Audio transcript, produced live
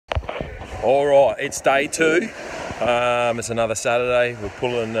All right, it's day 2. It's another Saturday. We're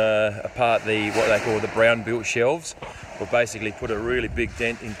pulling apart what they call the brown built shelves. We've basically put a really big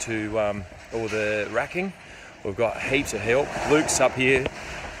dent into all the racking. We've got heaps of help. Luke's up here.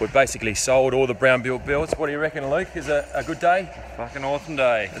 We've basically sold all the brown built belts. What do you reckon, Luke? Is it a good day? Fucking awesome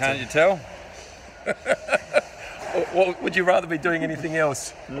day. Can't you tell? Or would you rather be doing anything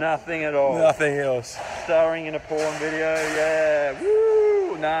else? Nothing at all. Nothing else. Starring in a porn video, yeah.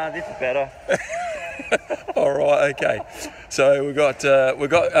 Woo! Nah, this is better. All right, okay. So we've got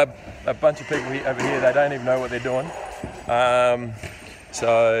a bunch of people over here. They don't even know what they're doing.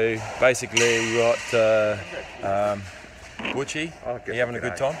 So basically we got Butchie. Are you having a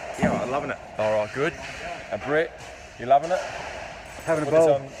good time? Yeah, I'm loving it. All right, good. Brett, you loving it? Having a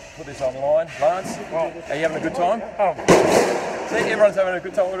ball. Put this online. Lance, are you having a good time? Oh. See, everyone's having a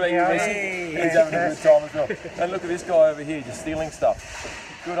good time. What about you, Mason? He's having a good time as well. And look at this guy over here, just stealing stuff.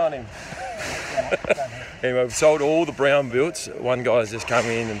 Good on him. Anyway, we've sold all the brown builts. One guy's just come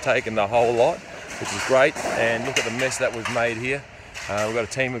in and taken the whole lot, which is great. And look at the mess that we've made here. We've got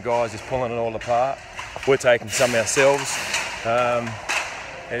a team of guys just pulling it all apart. We're taking some ourselves.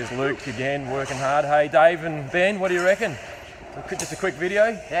 There's Luke again, working hard. Hey, Dave and Ben, what do you reckon? Just a quick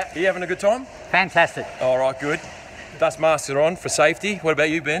video. Yeah. Are you having a good time? Fantastic. All right, good. Dust masks are on for safety. What about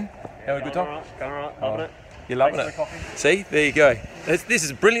you, Ben? Having a good time? Going all right, loving it. You're loving it. See, there you go. This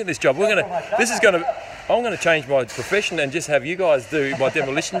is brilliant. This job. I'm gonna change my profession and just have you guys do my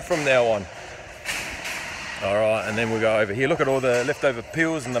demolition from now on. All right, and then we'll go over here. Look at all the leftover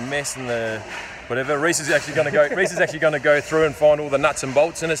peels and the mess and the whatever. Reese is actually going to go through and find all the nuts and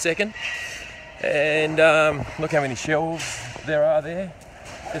bolts in a second. And look how many shelves there are there.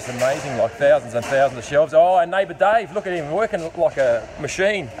 Just amazing, like thousands and thousands of shelves. Oh, and neighbour Dave, look at him working like a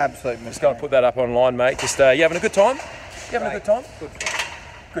machine. Absolute machine. Just going to put that up online, mate. Just you having a good time? You having a good time? Good.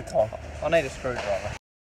 Good time. I need a screwdriver.